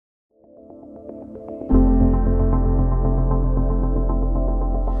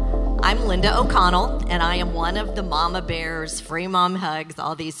I'm Linda O'Connell, and I am one of the Mama Bears, Free Mom Hugs,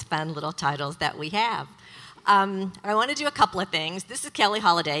 all these fun little titles that we have. I want to do a couple of things. This is Kelly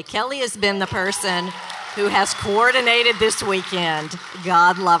Holiday. Kelly has been the person who has coordinated this weekend.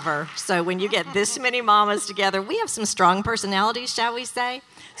 God love her. So when you get this many mamas together, we have some strong personalities, shall we say?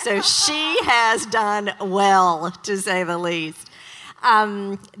 So she has done well, to say the least.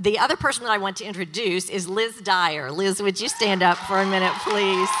 The other person that I want to introduce is Liz Dyer. Liz, would you stand up for a minute,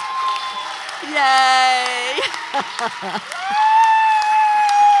 please? Yay!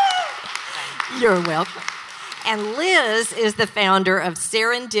 You're welcome. And Liz is the founder of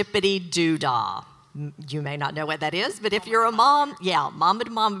Serendipity Doodah. You may not know what that is, but if you're a mom, Mama to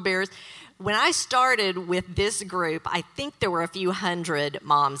Mama Bears. When I started with this group, I think there were a few hundred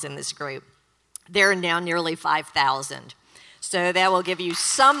moms in this group. There are now nearly 5,000. So that will give you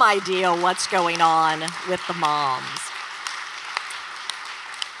some idea what's going on with the moms.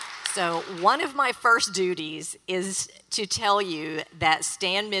 So one of my first duties is to tell you that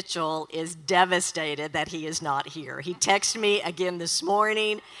Stan Mitchell is devastated that he is not here. He texted me again this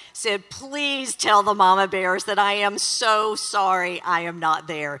morning, said, please tell the Mama Bears that I am so sorry I am not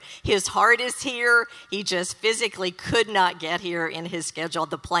there. His heart is here. He just physically could not get here in his schedule.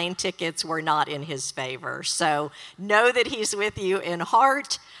 The plane tickets were not in his favor. So know that he's with you in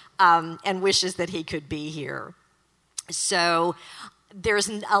heart and wishes that he could be here. So there's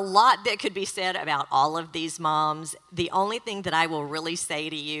a lot that could be said about all of these moms. The only thing that I will really say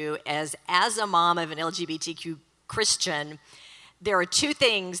to you is, as a mom of an LGBTQ Christian, there are two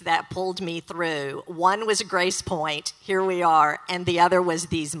things that pulled me through. One was Grace Point, here we are, and the other was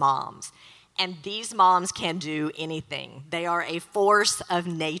these moms. And these moms can do anything. They are a force of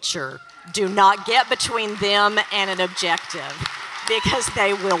nature. Do not get between them and an objective, because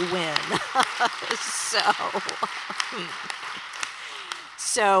they will win.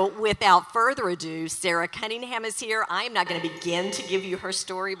 So without further ado, Sarah Cunningham is here. I am not going to begin to give you her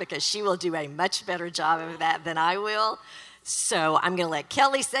story because she will do a much better job of that than I will. So I'm going to let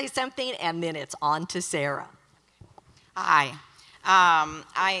Kelly say something, and then it's on to Sarah. Hi.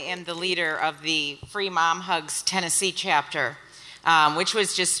 I am the leader of the Free Mom Hugs Tennessee chapter, which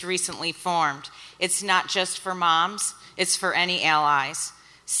was just recently formed. It's not just for moms. It's for any allies.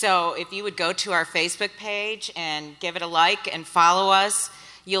 So if you would go to our Facebook page and give it a like and follow us,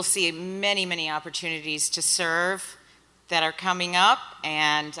 you'll see many, many opportunities to serve that are coming up,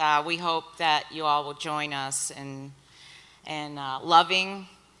 and we hope that you all will join us in loving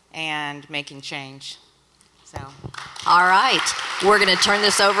and making change. So, all right, we're going to turn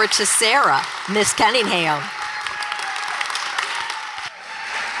this over to Sarah, Miss Cunningham.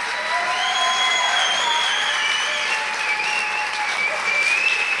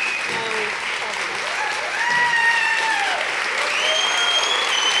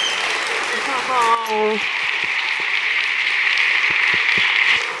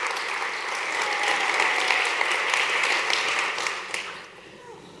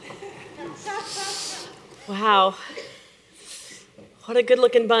 Wow, what a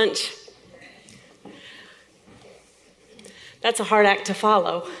good-looking bunch. That's a hard act to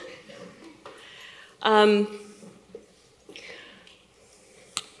follow. I'm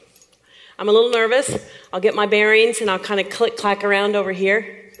a little nervous. I'll get my bearings and I'll kind of click-clack around over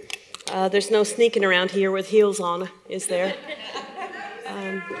here. There's no sneaking around here with heels on, is there?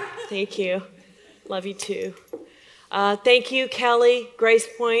 Thank you. Love you too. Thank you, Kelly, Grace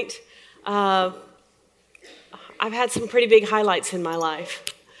Point. I've had some pretty big highlights in my life,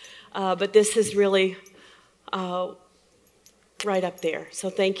 but this is really right up there.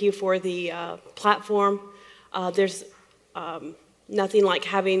 So thank you for the platform. There's nothing like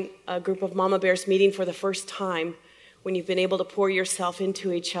having a group of Mama Bears meeting for the first time when you've been able to pour yourself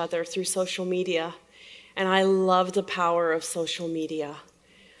into each other through social media. And I love the power of social media.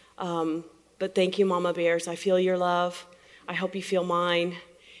 But thank you, Mama Bears. I feel your love. I hope you feel mine.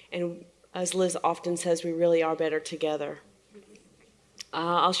 And as Liz often says, we really are better together.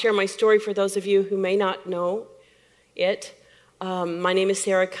 I'll share my story for those of you who may not know it. My name is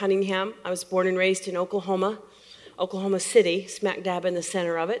Sarah Cunningham. I was born and raised in Oklahoma City, smack dab in the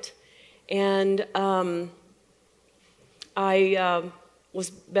center of it. And I was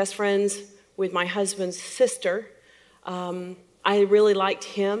best friends with my husband's sister. I really liked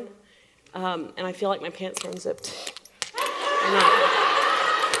him, and I feel like my pants are unzipped.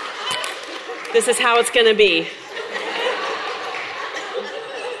 This is how it's going to be.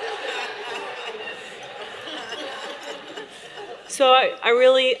 So I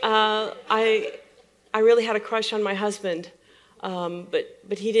really had a crush on my husband,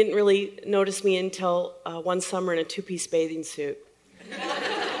 but he didn't really notice me until one summer in a two-piece bathing suit.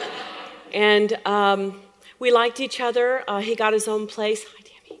 And we liked each other. He got his own place. Hi,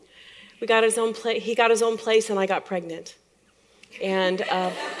 Tammy. He got his own place, and I got pregnant. And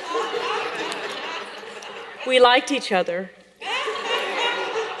we liked each other.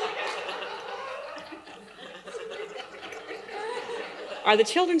 Are the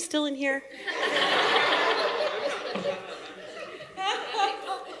children still in here?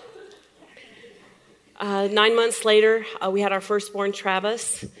 9 months later, we had our firstborn,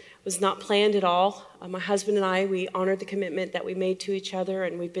 Travis. It was not planned at all. My husband and I, we honored the commitment that we made to each other,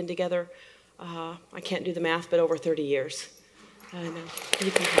 and we've been together, I can't do the math, but over 30 years. No,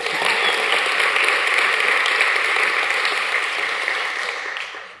 you can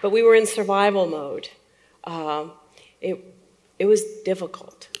But we were in survival mode. It was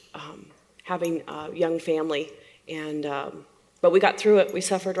difficult having a young family, but we got through it. We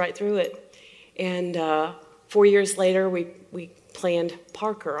suffered right through it. And 4 years later, we planned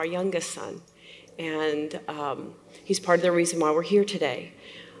Parker, our youngest son, and he's part of the reason why we're here today.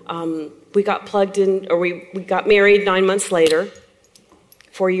 We got plugged in, or we got married 9 months later.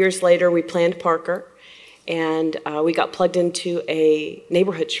 4 years later, we planned Parker, and we got plugged into a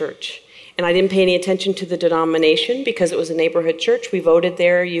neighborhood church. And I didn't pay any attention to the denomination because it was a neighborhood church. We voted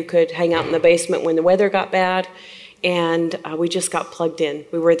there. You could hang out in the basement when the weather got bad. And we just got plugged in.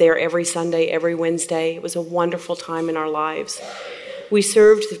 We were there every Sunday, every Wednesday. It was a wonderful time in our lives. We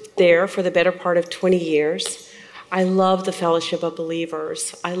served there for the better part of 20 years. I love the fellowship of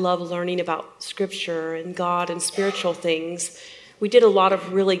believers. I love learning about Scripture and God and spiritual things. We did a lot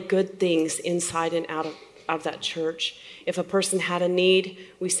of really good things inside and out of that church. If a person had a need,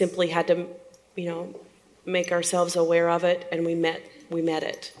 we simply had to, make ourselves aware of it, and we met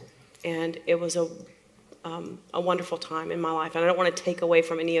it. And it was a wonderful time in my life. And I don't want to take away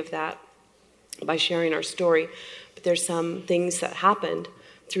from any of that by sharing our story, but there's some things that happened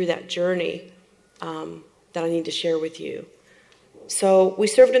through that journey that I need to share with you. So we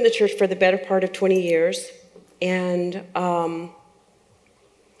served in the church for the better part of 20 years, and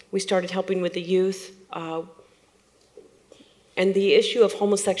we started helping with the youth. And the issue of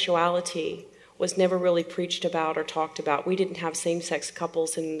homosexuality was never really preached about or talked about. We didn't have same-sex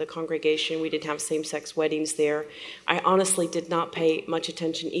couples in the congregation. We didn't have same-sex weddings there. I honestly did not pay much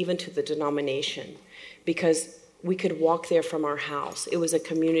attention even to the denomination because we could walk there from our house. It was a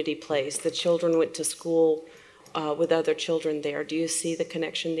community place. The children went to school with other children there. Do you see the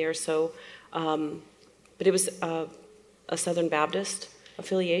connection there? So, but it was a Southern Baptist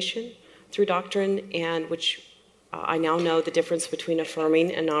affiliation through doctrine, and which I now know the difference between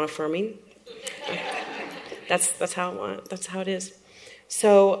affirming and non-affirming. That's how it is.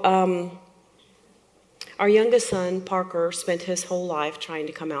 So our youngest son, Parker, spent his whole life trying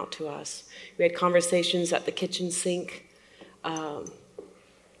to come out to us. We had conversations at the kitchen sink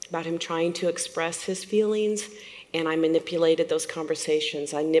about him trying to express his feelings, and I manipulated those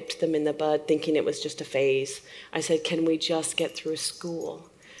conversations. I nipped them in the bud, thinking it was just a phase. I said, can we just get through school?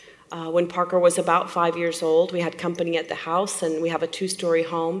 When Parker was about 5 years old, we had company at the house, and we have a 2-story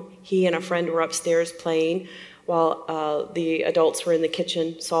home. He and a friend were upstairs playing while the adults were in the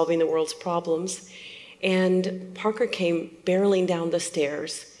kitchen solving the world's problems. And Parker came barreling down the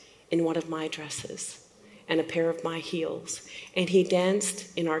stairs in one of my dresses and a pair of my heels. And he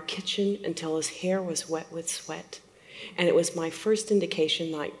danced in our kitchen until his hair was wet with sweat. And it was my first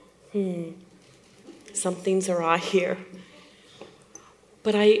indication, like, something's awry here.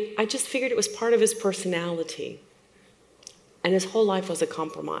 But I just figured it was part of his personality. And his whole life was a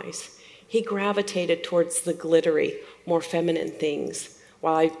compromise. He gravitated towards the glittery, more feminine things,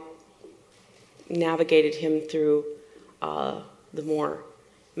 while I navigated him through the more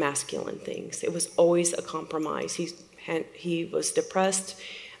masculine things. It was always a compromise. He was depressed,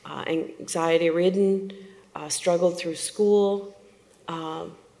 anxiety-ridden, struggled through school.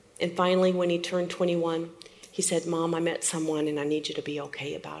 And finally, when he turned 21, he said, Mom, I met someone and I need you to be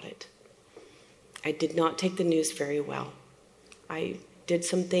okay about it. I did not take the news very well. I did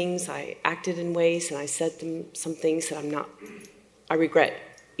some things, I acted in ways, and I said some things that I regret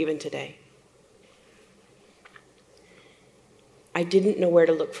even today. I didn't know where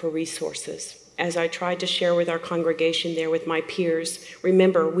to look for resources. As I tried to share with our congregation there with my peers,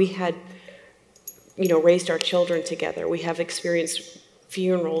 remember, we had, raised our children together. We have experienced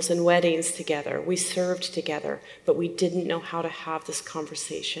funerals and weddings together. We served together, but we didn't know how to have this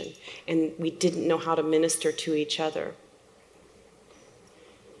conversation, and we didn't know how to minister to each other.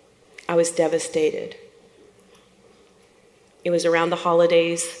 I was devastated. It was around the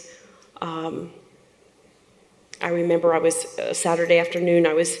holidays. I remember Saturday afternoon,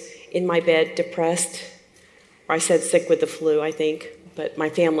 I was in my bed, depressed, or I said sick with the flu, I think, but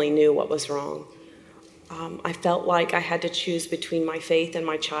my family knew what was wrong. I felt like I had to choose between my faith and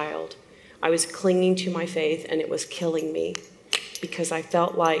my child. I was clinging to my faith, and it was killing me because I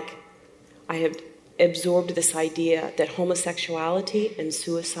felt like I had absorbed this idea that homosexuality and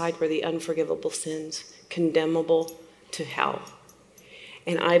suicide were the unforgivable sins, condemnable to hell.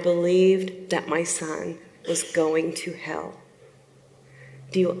 And I believed that my son was going to hell.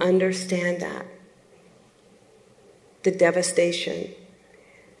 Do you understand that? The devastation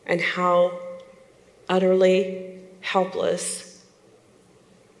and how utterly helpless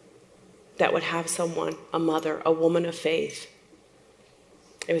that would have someone, a mother, a woman of faith.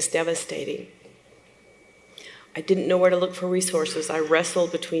 It was devastating. I didn't know where to look for resources. I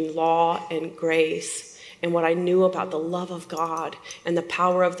wrestled between law and grace and what I knew about the love of God and the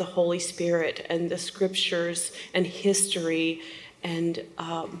power of the Holy Spirit and the scriptures and history. And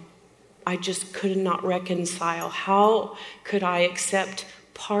I just could not reconcile. How could I accept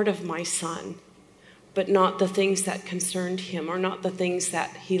part of my son, but not the things that concerned him or not the things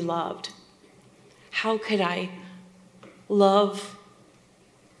that he loved? How could I love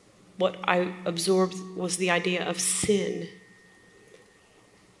what I absorbed was the idea of sin,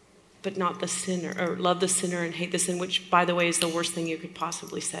 but not the sinner, or love the sinner and hate the sin, which, by the way, is the worst thing you could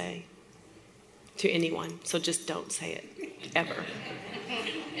possibly say to anyone. So just don't say it, ever.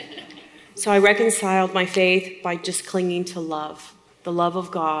 So I reconciled my faith by just clinging to love. The love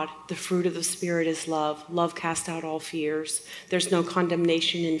of God, the fruit of the Spirit is love. Love casts out all fears. There's no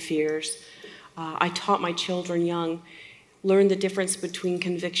condemnation in fears. I taught my children young, learn the difference between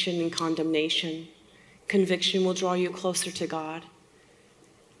conviction and condemnation. Conviction will draw you closer to God,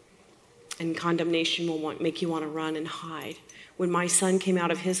 and condemnation will make you want to run and hide. When my son came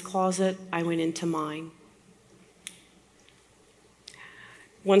out of his closet, I went into mine.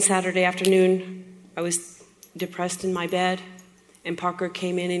 One Saturday afternoon, I was depressed in my bed, and Parker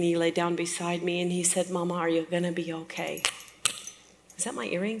came in and he lay down beside me and he said, "Mama, are you going to be okay?" Is that my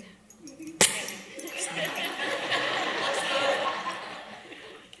earring?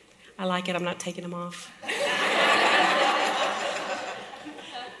 I like it. I'm not taking them off.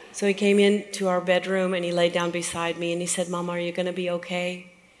 So he came into our bedroom and he laid down beside me and he said, "Mama, are you going to be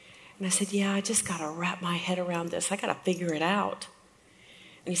okay?" And I said, "Yeah, I just got to wrap my head around this. I got to figure it out."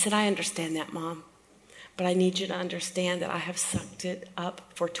 And he said, "I understand that, Mom, but I need you to understand that I have sucked it up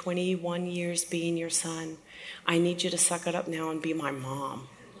for 21 years being your son. I need you to suck it up now and be my mom."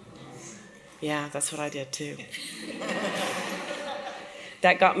 Yeah, that's what I did too.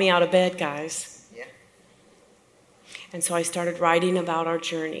 That got me out of bed, guys. Yeah. And so I started writing about our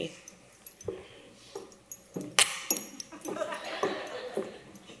journey.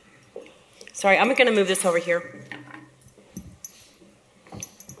 Sorry, I'm going to move this over here.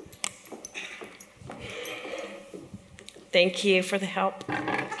 Thank you for the help.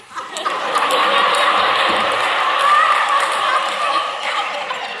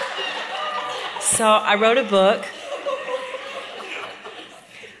 So I wrote a book.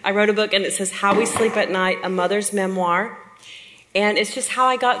 And it says How We Sleep at Night, a Mother's Memoir. And it's just how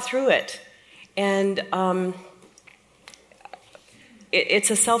I got through it. And it's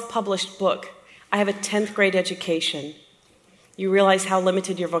a self-published book. I have a 10th grade education. You realize how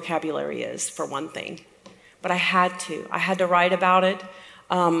limited your vocabulary is, for one thing. But I had to write about it.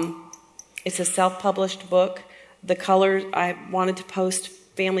 It's a self-published book. The colors, I wanted to post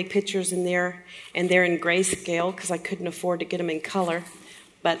family pictures in there, and they're in grayscale because I couldn't afford to get them in color,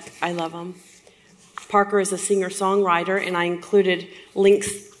 but I love them. Parker is a singer-songwriter, and I included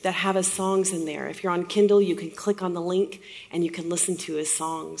links that have his songs in there. If you're on Kindle, you can click on the link, and you can listen to his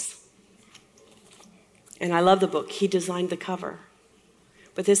songs. And I love the book. He designed the cover.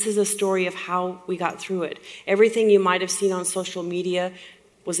 But this is a story of how we got through it. Everything you might have seen on social media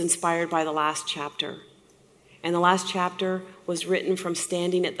was inspired by the last chapter. And the last chapter was written from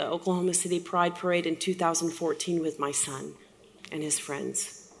standing at the Oklahoma City Pride Parade in 2014 with my son and his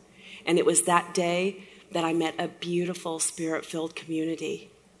friends. And it was that day that I met a beautiful spirit-filled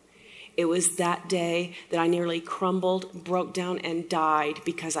community. It was that day that I nearly crumbled, broke down, and died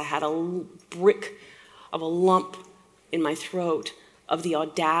because I had a brick of a lump in my throat of the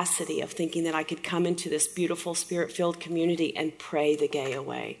audacity of thinking that I could come into this beautiful spirit-filled community and pray the gay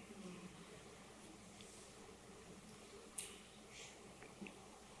away.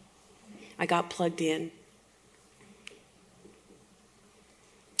 I got plugged in.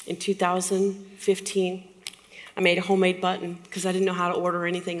 In 2015, I made a homemade button because I didn't know how to order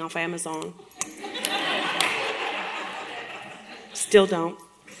anything off Amazon. Still don't.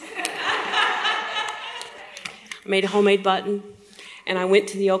 I made a homemade button. And I went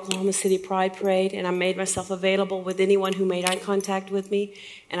to the Oklahoma City Pride Parade, and I made myself available with anyone who made eye contact with me.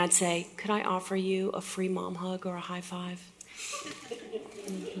 And I'd say, could I offer you a free mom hug or a high five?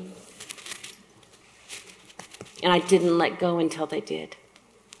 Mm-hmm. And I didn't let go until they did.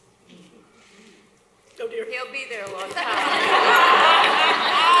 Oh dear. He'll be there a long time.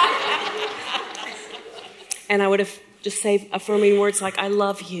 And I would have just say affirming words like, I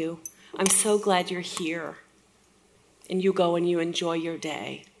love you. I'm so glad you're here. And you go and you enjoy your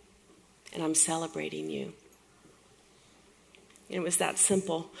day. And I'm celebrating you. And it was that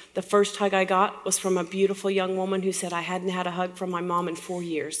simple. The first hug I got was from a beautiful young woman who said I hadn't had a hug from my mom in 4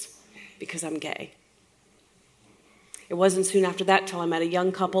 years because I'm gay. It wasn't soon after that till I met a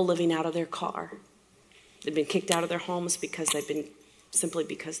young couple living out of their car. They'd been kicked out of their homes because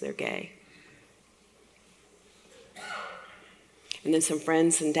they're gay. And then some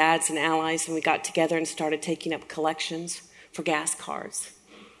friends and dads and allies, and we got together and started taking up collections for gas cards,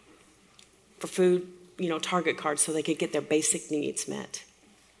 for food, Target cards so they could get their basic needs met.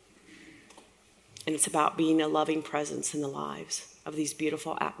 And it's about being a loving presence in the lives of these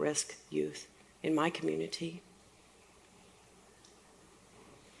beautiful at-risk youth in my community.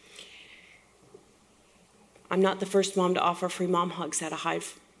 I'm not the first mom to offer free mom hugs or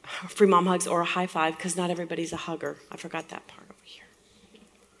a high five because not everybody's a hugger. I forgot that part over here.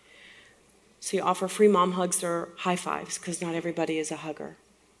 So you offer free mom hugs or high fives because not everybody is a hugger.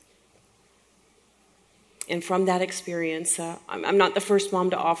 And from that experience, I'm not the first mom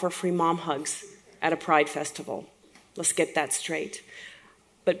to offer free mom hugs at a Pride festival. Let's get that straight.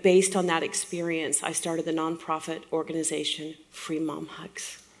 But based on that experience, I started the nonprofit organization Free Mom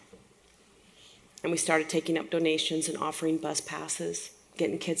Hugs. And we started taking up donations and offering bus passes,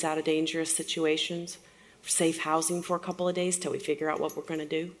 getting kids out of dangerous situations, safe housing for a couple of days till we figure out what we're going to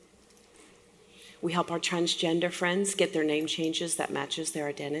do. We help our transgender friends get their name changes that matches their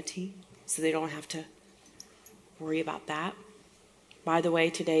identity so they don't have to worry about that. By the way,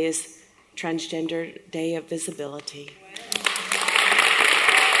 today is Transgender Day of Visibility.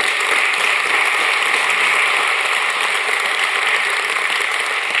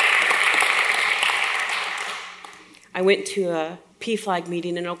 I went to a PFLAG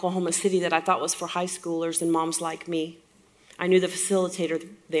meeting in Oklahoma City that I thought was for high schoolers and moms like me. I knew the facilitator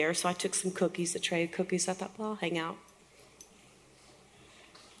there, so I took some cookies, a tray of cookies. I thought, well, I'll hang out.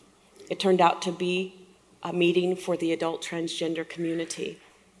 It turned out to be a meeting for the adult transgender community.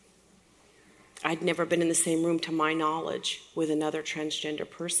 I'd never been in the same room, to my knowledge, with another transgender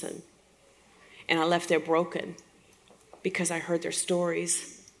person. And I left there broken because I heard their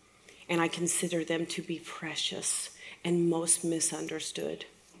stories, and I consider them to be precious and most misunderstood.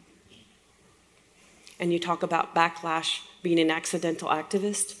 And you talk about backlash, being an accidental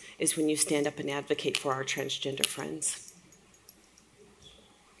activist is when you stand up and advocate for our transgender friends.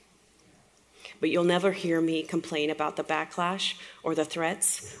 But you'll never hear me complain about the backlash or the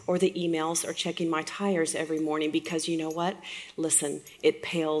threats or the emails or checking my tires every morning because you know what? Listen, it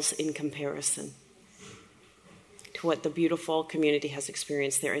pales in comparison to what the beautiful community has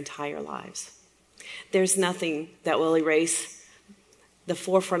experienced their entire lives. There's nothing that will erase the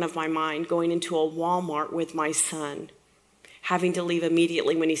forefront of my mind going into a Walmart with my son, having to leave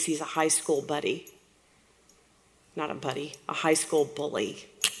immediately when he sees a high school buddy. Not a buddy, a high school bully.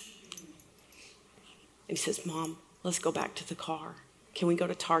 And he says, Mom, let's go back to the car. Can we go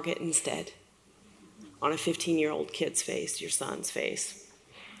to Target instead? On a 15-year-old kid's face, your son's face.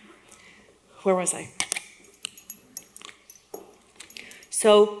 Where was I?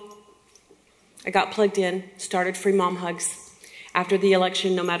 So I got plugged in, started Free Mom Hugs. After the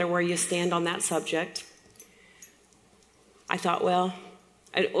election, no matter where you stand on that subject, I thought,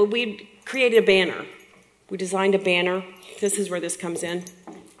 we created a banner. We designed a banner. This is where this comes in.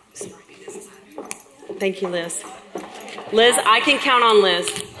 Thank you, Liz. Liz, I can count on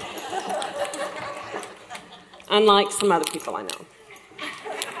Liz. Unlike some other people I know.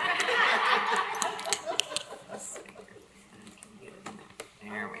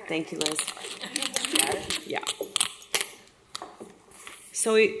 Thank you, Liz. Yeah.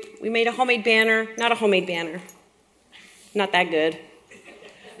 So we made a homemade banner, not a homemade banner, not that good.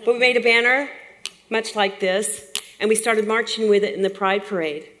 But we made a banner much like this, and we started marching with it in the Pride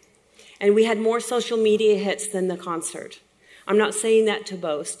Parade. And we had more social media hits than the concert. I'm not saying that to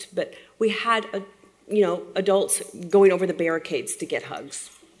boast, but we had, adults going over the barricades to get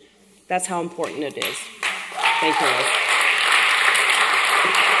hugs. That's how important it is. Thank you, Liz.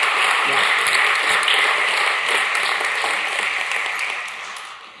 Yeah.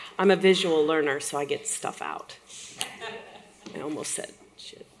 I'm a visual learner, so I get stuff out. I almost said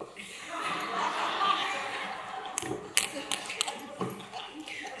shit.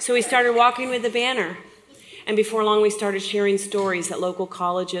 So we started walking with the banner. And before long, we started sharing stories at local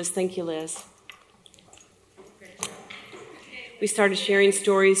colleges. Thank you, Liz. We started sharing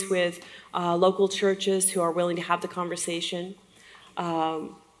stories with local churches who are willing to have the conversation. We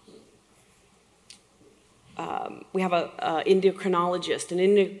have an endocrinologist. An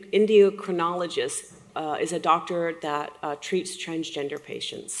endocrinologist is a doctor that treats transgender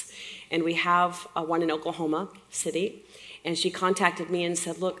patients. And we have one in Oklahoma City. And she contacted me and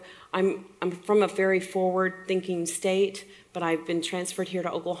said, look, I'm from a very forward-thinking state, but I've been transferred here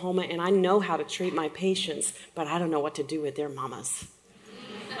to Oklahoma, and I know how to treat my patients, but I don't know what to do with their mamas.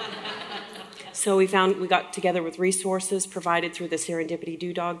 So we got together with resources provided through the Serendipity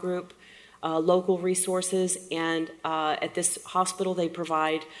Doodah group, local resources, and at this hospital they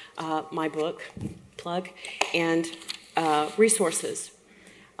provide my book, plug, and resources.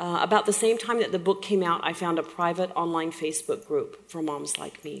 About the same time that the book came out, I found a private online Facebook group for moms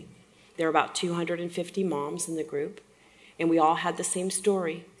like me. There are about 250 moms in the group, and we all had the same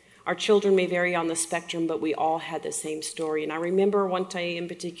story. Our children may vary on the spectrum, but we all had the same story. And I remember one day in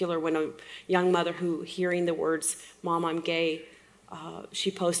particular when a young mother who, hearing the words, "Mom, I'm gay," she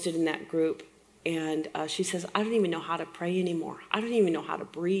posted in that group, and she says, "I don't even know how to pray anymore. I don't even know how to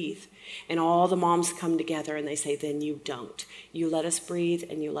breathe." And all the moms come together and they say, "Then you don't. You let us breathe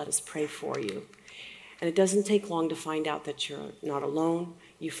and you let us pray for you." And it doesn't take long to find out that you're not alone.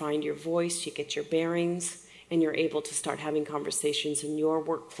 You find your voice, you get your bearings, and you're able to start having conversations in your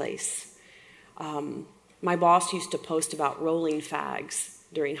workplace. My boss used to post about rolling fags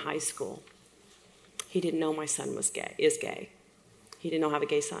during high school. He didn't know my son is gay. He didn't know I have a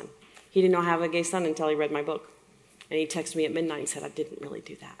gay son. He didn't know I have a gay son until he read my book. And he texted me at midnight and said, "I didn't really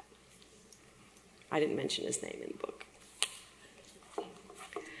do that." I didn't mention his name in the book.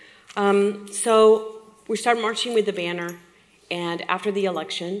 So we started marching with the banner, and after the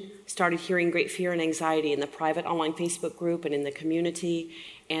election, started hearing great fear and anxiety in the private online Facebook group and in the community.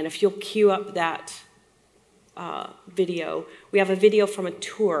 And if you'll cue up that video, we have a video from a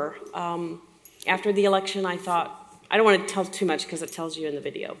tour. After the election, I thought, I don't want to tell too much because it tells you in the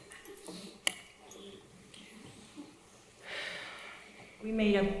video. We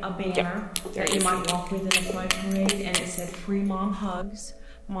made a banner that you might walk with in the Pride Parade, and it said "Free Mom Hugs,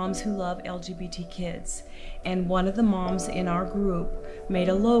 Moms Who Love LGBT Kids." And one of the moms in our group made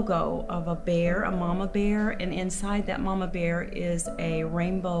a logo of a bear, a mama bear, and inside that mama bear is a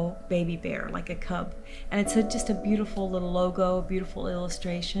rainbow baby bear, like a cub. And it's just a beautiful little logo, a beautiful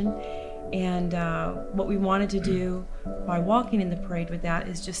illustration. And what we wanted to do by walking in the parade with that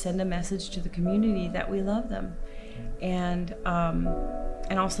is just send a message to the community that we love them. And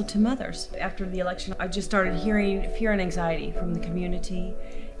also to mothers. After the election, I just started hearing fear and anxiety from the community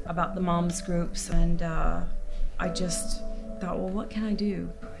about the moms groups, and I just thought, well, what can I do?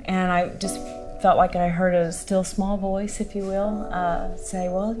 And I just felt like I heard a still small voice, if you will, say,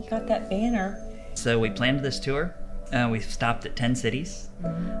 well, you got that banner. So we planned this tour. We've stopped at 10 cities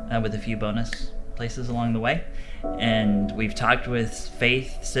with a few bonus places along the way. And we've talked with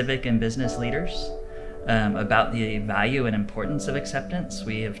faith, civic, and business leaders about the value and importance of acceptance.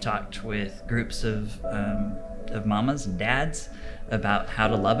 We have talked with groups of mamas and dads about how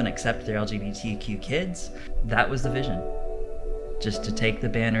to love and accept their LGBTQ kids. That was the vision, just to take the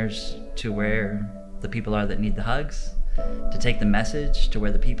banners to where the people are that need the hugs, to take the message to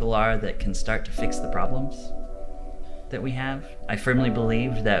where the people are that can start to fix the problems that we have. I firmly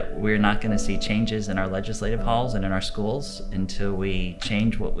believe that we're not going to see changes in our legislative halls and in our schools until we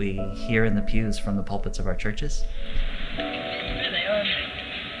change what we hear in the pews from the pulpits of our churches. There they are.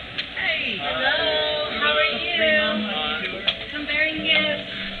 Hey! Hello! How are you? I'm very good.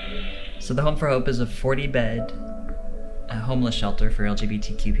 So the Home for Hope is a 40-bed homeless shelter for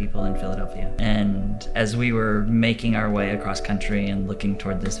LGBTQ people in Philadelphia. And as we were making our way across country and looking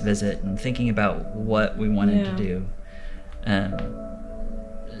toward this visit and thinking about what we wanted to do,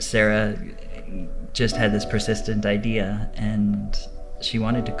 Sarah just had this persistent idea, and she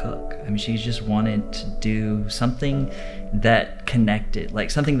wanted to cook. I mean, she just wanted to do something that connected, like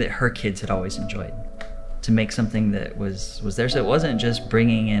something that her kids had always enjoyed, to make something that was there. So it wasn't just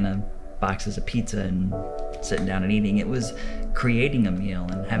bringing in boxes of pizza and sitting down and eating. It was creating a meal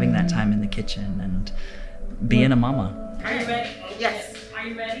and having that time in the kitchen and being a mama. Are you ready? Yes. Are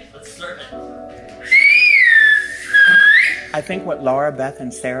you ready? Let's start it. I think what Laura, Beth,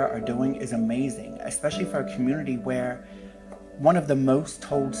 and Sarah are doing is amazing, especially for a community where one of the most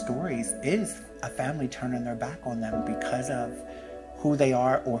told stories is a family turning their back on them because of who they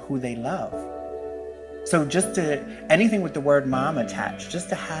are or who they love. So just to, anything with the word mom attached, just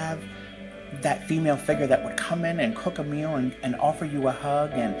to have that female figure that would come in and cook a meal and offer you a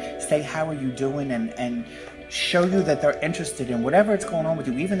hug and say, how are you doing? And show you that they're interested in whatever is going on with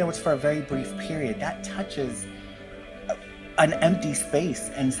you, even though it's for a very brief period. That touches an empty space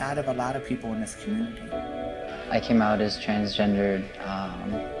inside of a lot of people in this community. I came out as transgendered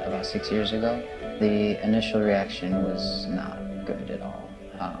about 6 years ago. The initial reaction was not good at all.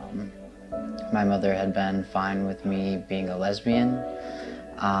 My mother had been fine with me being a lesbian,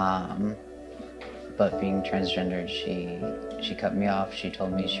 but being transgendered, she cut me off. She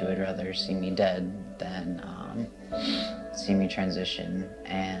told me she would rather see me dead than see me transition,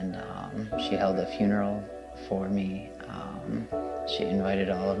 and she held a funeral for me. She invited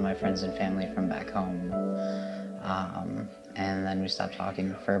all of my friends and family from back home, and then we stopped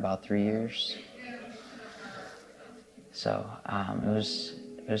talking for about 3 years. So it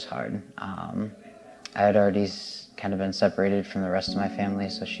was hard. I had already kind of been separated from the rest of my family,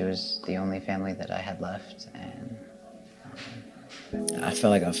 so she was the only family that I had left. And I feel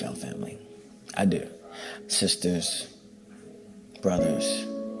like I found family. I do. Sisters, brothers.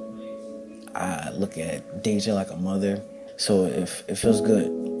 I look at Deja like a mother, so it feels good,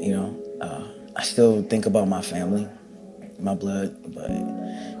 you know. I still think about my family, my blood, but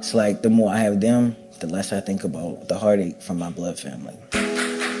it's like the more I have them, the less I think about the heartache from my blood family.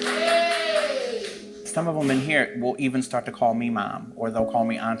 Some of them in here will even start to call me mom, or they'll call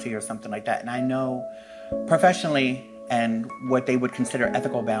me auntie or something like that. And I know professionally and what they would consider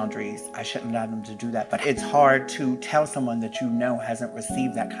ethical boundaries, I shouldn't allow them to do that. But it's hard to tell someone that you know hasn't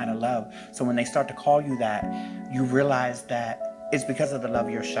received that kind of love. So when they start to call you that, you realize that it's because of the love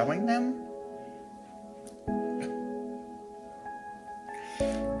you're showing them.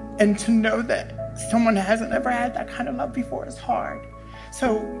 And to know that someone hasn't ever had that kind of love before is hard.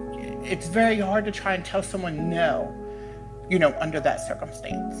 So it's very hard to try and tell someone no, you know, under that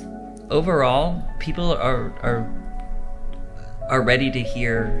circumstance. Overall, people are ready to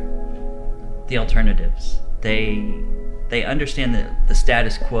hear the alternatives. They understand that the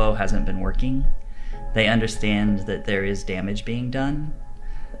status quo hasn't been working. They understand that there is damage being done.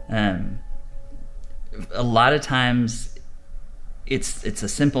 A lot of times, it's a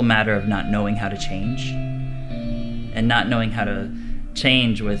simple matter of not knowing how to change, and not knowing how to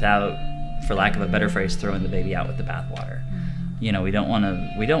change without, for lack of a better phrase, throwing the baby out with the bathwater. You know, we don't want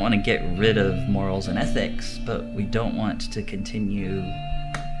to get rid of morals and ethics, but we don't want to continue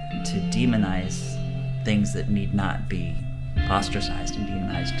to demonize things that need not be ostracized and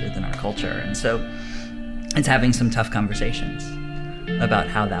demonized within our culture. And so it's having some tough conversations about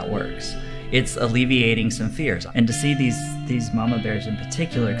how that works. It's alleviating some fears. And to see these mama bears in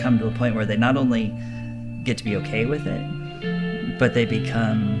particular come to a point where they not only get to be okay with it, but they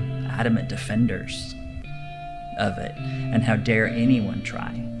become adamant defenders of it. And how dare anyone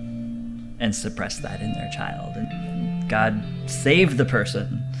try and suppress that in their child. And God save the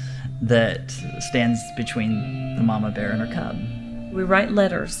person that stands between the mama bear and her cub. We write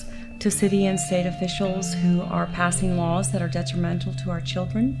letters to city and state officials who are passing laws that are detrimental to our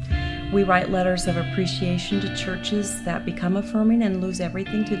children. We write letters of appreciation to churches that become affirming and lose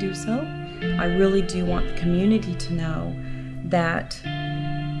everything to do so. I really do want the community to know that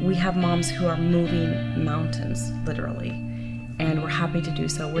we have moms who are moving mountains, literally, and we're happy to do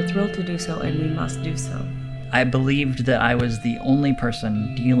so. We're thrilled to do so, and we must do so. I believed that I was the only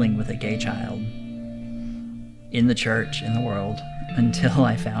person dealing with a gay child in the church, in the world, until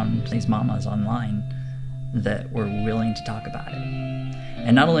I found these mamas online that were willing to talk about it.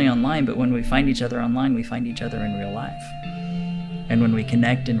 And not only online, but when we find each other online, we find each other in real life. And when we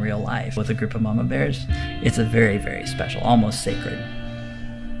connect in real life with a group of mama bears, it's a very, very special, almost sacred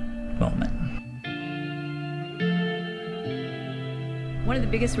moment. One of the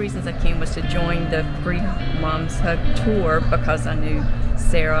biggest reasons I came was to join the Free Moms Hug Tour because I knew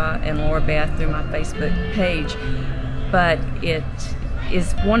Sarah and Laura Beth through my Facebook page. But it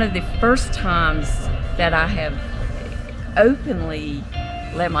is one of the first times that I have openly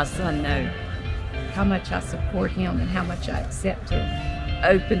let my son know how much I support him and how much I accept him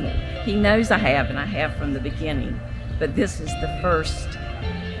openly. He knows I have, and I have from the beginning, but this is the first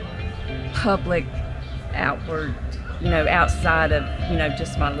public, outward, outside of,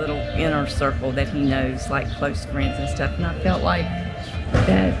 just my little inner circle that he knows, like close friends and stuff, and I felt like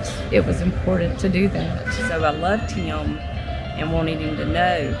that it was important to do that. So I loved him and wanted him to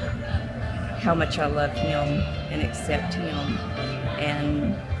know how much I love him and accept him,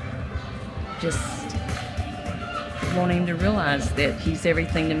 and just want him to realize that he's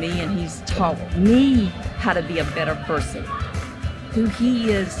everything to me, and he's taught me how to be a better person, who he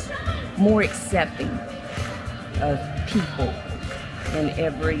is more accepting of people in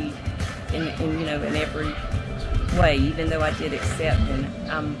every in every way, even though I did accept, and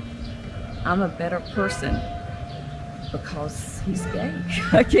I'm a better person because he's gay.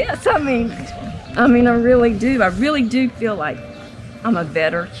 I guess. I mean, I really do. I really do feel like I'm a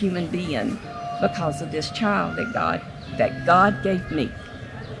better human being because of this child that God gave me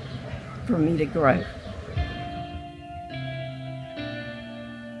for me to grow.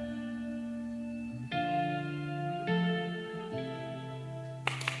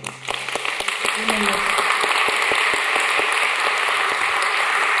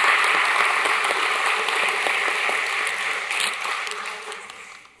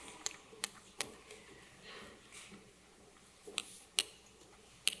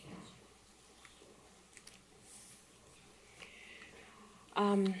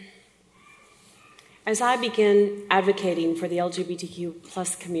 As I began advocating for the LGBTQ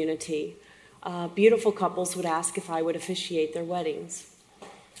plus community, beautiful couples would ask if I would officiate their weddings.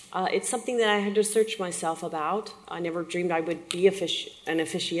 It's something that I had to search myself about. I never dreamed I would be an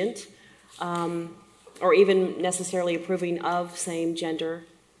officiant or even necessarily approving of same-gender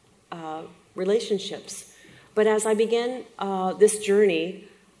relationships. But as I began this journey,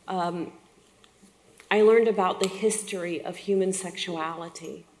 I learned about the history of human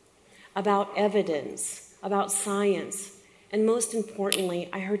sexuality, about evidence, about science, and most importantly,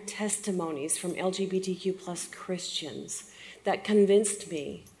 I heard testimonies from LGBTQ plus Christians that convinced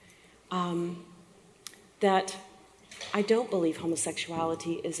me that I don't believe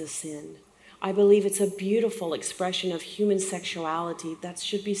homosexuality is a sin. I believe it's a beautiful expression of human sexuality that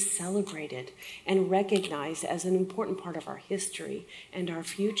should be celebrated and recognized as an important part of our history and our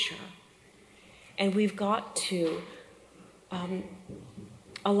future. And we've got to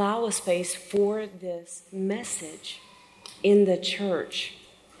allow a space for this message in the church,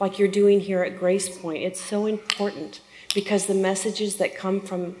 like you're doing here at Grace Point. It's so important because the messages that come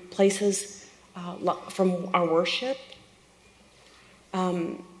from places, from our worship,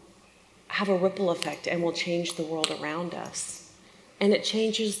 have a ripple effect and will change the world around us. And it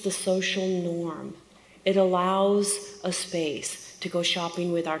changes the social norm. It allows a space to go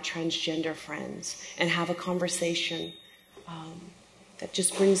shopping with our transgender friends and have a conversation that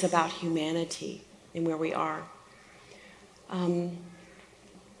just brings about humanity in where we are. I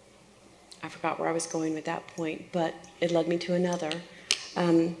forgot where I was going with that point, but it led me to another.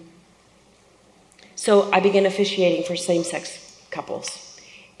 So I began officiating for same-sex couples.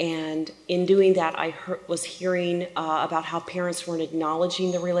 And in doing that, I was hearing about how parents weren't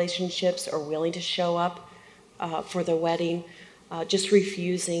acknowledging the relationships or willing to show up for the wedding, just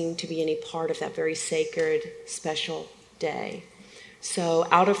refusing to be any part of that very sacred, special day. So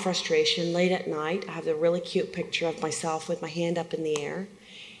out of frustration, late at night, I have a really cute picture of myself with my hand up in the air.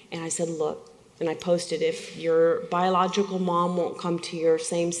 And I said, look, and I posted, if your biological mom won't come to your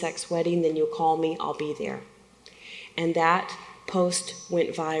same-sex wedding, then you call me, I'll be there. And that post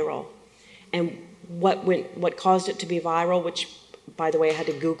went viral. And what caused it to be viral, which, by the way, I had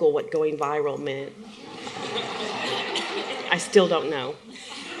to Google what going viral meant. I still don't know.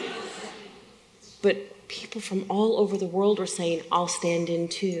 But people from all over the world were saying, I'll stand in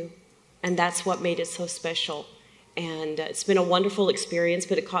too. And that's what made it so special. And it's been a wonderful experience,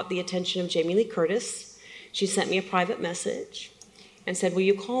 but it caught the attention of Jamie Lee Curtis. She sent me a private message and said, will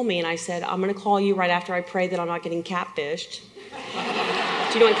you call me? And I said, I'm going to call you right after I pray that I'm not getting catfished.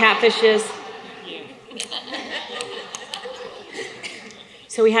 Do you know what catfish is?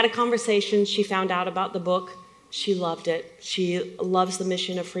 So we had a conversation. She found out about the book. She loved it. She loves the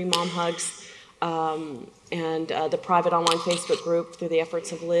mission of Free Mom Hugs. And the private online Facebook group through the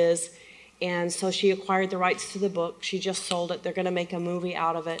efforts of Liz. And so she acquired the rights to the book. She just sold it. They're going to make a movie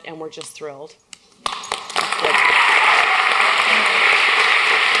out of it, and we're just thrilled.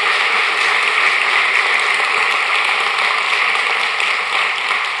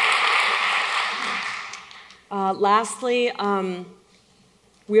 Lastly,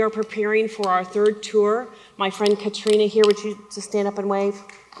 we are preparing for our third tour. My friend Katrina here, would you just stand up and wave?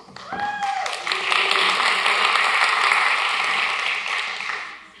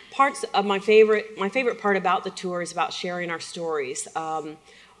 Parts of my favorite part about the tour is about sharing our stories.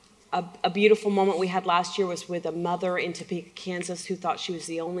 A beautiful moment we had last year was with a mother in Topeka, Kansas, who thought she was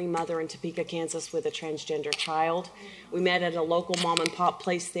the only mother in Topeka, Kansas with a transgender child. We met at a local mom and pop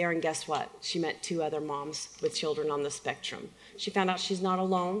place there, and guess what? She met 2 other moms with children on the spectrum. She found out she's not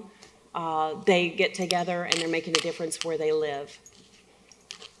alone. They get together and they're making a difference where they live.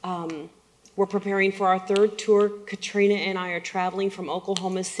 We're preparing for our third tour. Katrina and I are traveling from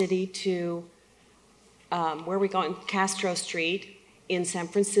Oklahoma City to, where are we going? Castro Street. in San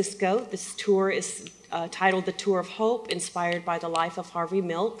Francisco. This tour is titled The Tour of Hope, inspired by the life of Harvey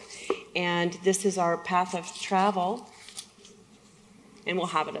Milk. And this is our path of travel. And we'll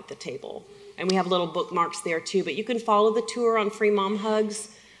have it at the table. And we have little bookmarks there too. But you can follow the tour on Free Mom Hugs.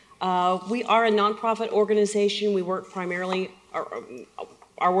 We are a nonprofit organization. We work primarily,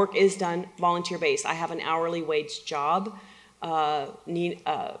 our work is done volunteer-based. I have an hourly wage job.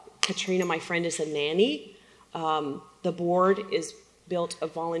 Katrina, my friend, is a nanny. The board is built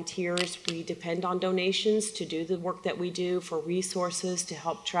of volunteers. We depend on donations to do the work that we do, for resources to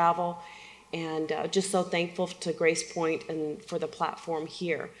help travel, and just so thankful to Grace Point and for the platform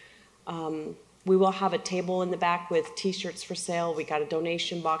here. We will have a table in the back with t-shirts for sale. We got a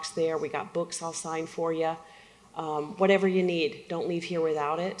donation box there. We got books I'll sign for you. Whatever you need, don't leave here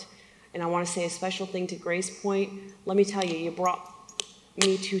without it. And I want to say a special thing to Grace Point. Let me tell you, you brought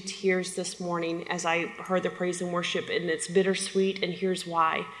me to tears this morning as I heard the praise and worship, and it's bittersweet, and here's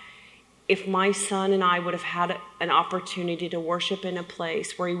why. If my son and I would have had an opportunity to worship in a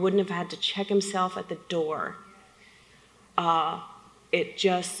place where he wouldn't have had to check himself at the door, it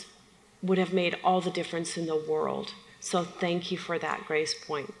just would have made all the difference in the world. So thank you for that, Grace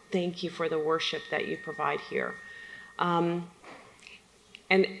Point. Thank you for the worship that you provide here. And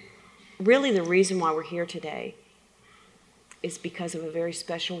really the reason why we're here today is because of a very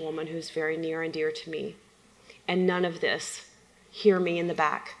special woman who's very near and dear to me. And none of this, hear me in the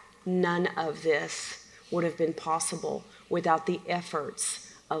back, none of this would have been possible without the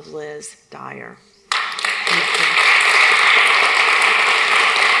efforts of Liz Dyer.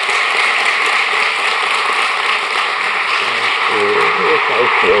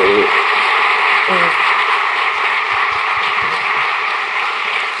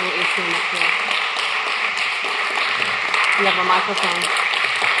 We have a microphone.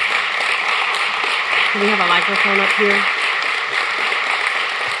 Can we have a microphone up here?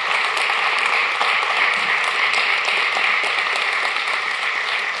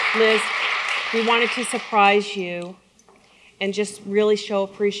 Liz, we wanted to surprise you and just really show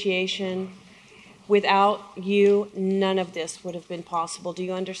appreciation. Without you, none of this would have been possible. Do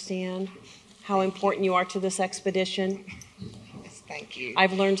you understand how important you are to this expedition? Yes, thank you.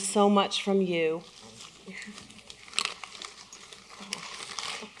 I've learned so much from you.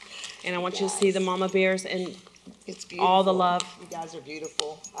 And I want you to see the mama bears and it's all the love. You guys are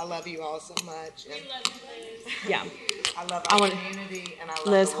beautiful. I love you all so much. And yeah. I love our community. And I love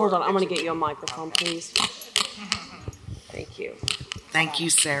Liz, hold on. I'm going to get you a microphone, please. Thank you. Thank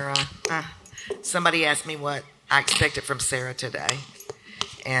you, Sarah. Somebody asked me what I expected from Sarah today.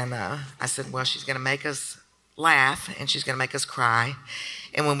 And I said, well, she's going to make us laugh and she's going to make us cry.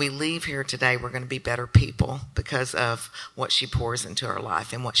 And when we leave here today, we're going to be better people because of what she pours into our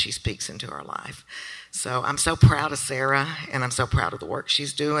life and what she speaks into our life. So I'm so proud of Sarah, and I'm so proud of the work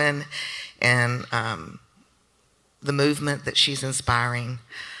she's doing and the movement that she's inspiring.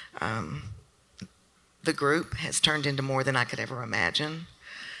 The group has turned into more than I could ever imagine.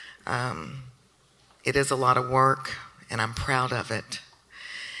 It is a lot of work, and I'm proud of it.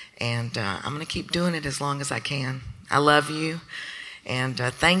 And I'm going to keep doing it as long as I can. I love you. And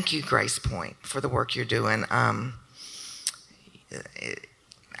thank you, Grace Point, for the work you're doing. I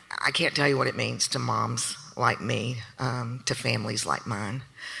can't tell you what it means to moms like me, to families like mine.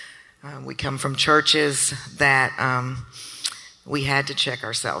 We come from churches that we had to check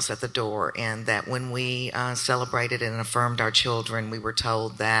ourselves at the door, and that when we celebrated and affirmed our children, we were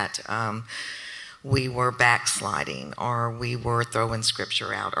told that we were backsliding, or we were throwing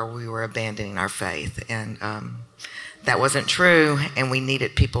scripture out, or we were abandoning our faith. And that wasn't true, and we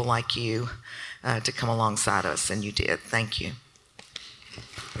needed people like you to come alongside us, and you did. Thank you.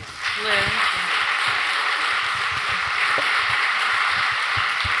 Liz.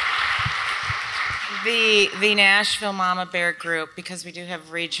 The Nashville Mama Bear group, because we do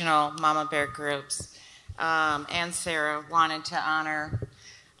have regional Mama Bear groups, and Sarah wanted to honor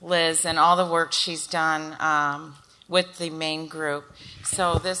Liz and all the work she's done with the main group.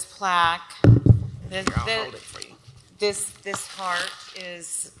 So this plaque, this heart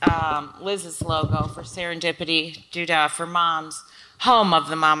is Liz's logo for Serendipity Doodah for Moms, home of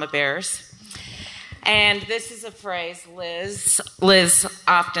the Mama Bears. And this is a phrase Liz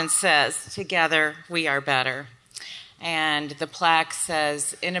often says, together we are better. And the plaque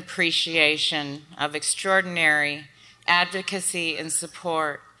says, in appreciation of extraordinary advocacy and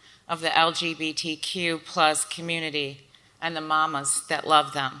support of the LGBTQ plus community and the mamas that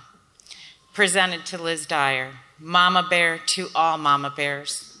love them. Presented to Liz Dyer, Mama Bear to all Mama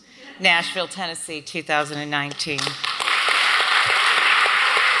Bears, Nashville, Tennessee, 2019.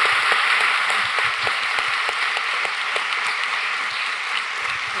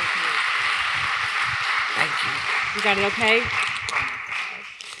 You got it okay?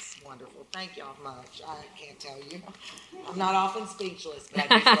 It's wonderful. Thank y'all much. I can't tell you. I'm not often speechless,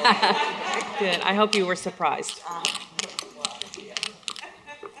 but I do feel that. Good. I hope you were surprised.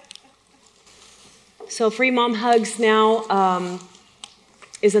 So Free Mom Hugs now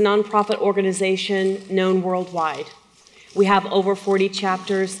is a nonprofit organization known worldwide. We have over 40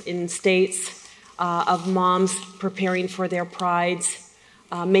 chapters in states of moms preparing for their prides,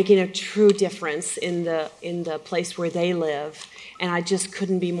 making a true difference in the place where they live. And I just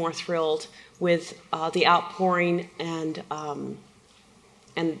couldn't be more thrilled with the outpouring and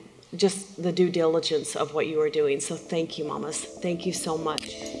just the due diligence of what you are doing. So thank you, mamas. Thank you so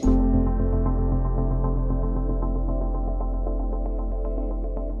much.